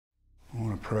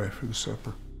pray for the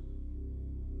supper.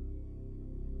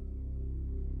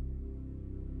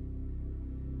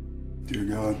 Dear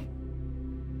God,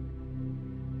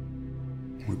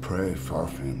 we pray for our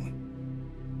family.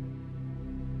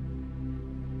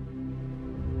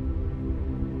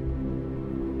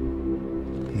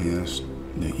 We ask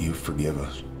that you forgive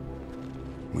us.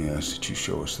 We ask that you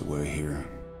show us the way here,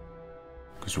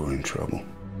 because we're in trouble.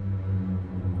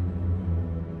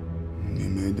 You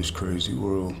made this crazy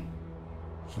world,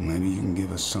 so maybe you can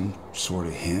give us some sort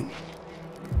of hint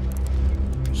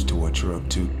as to what you're up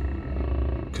to,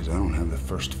 because I don't have the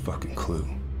first fucking clue.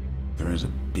 There is a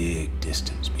big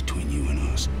distance between you and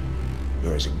us.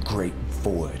 There is a great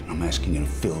void. I'm asking you to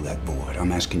fill that void.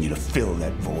 I'm asking you to fill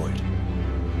that void.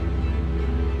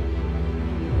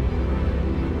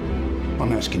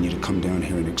 I'm asking you to come down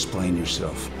here and explain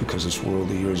yourself, because this world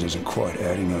of yours isn't quite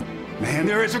adding up. Man,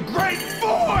 there is a great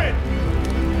void!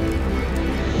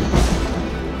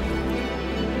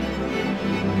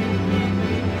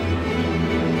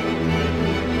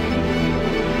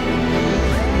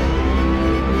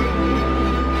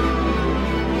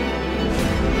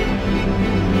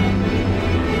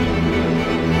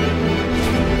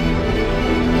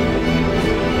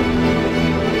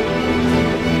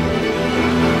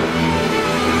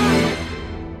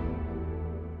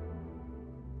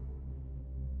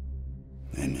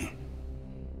 Amen.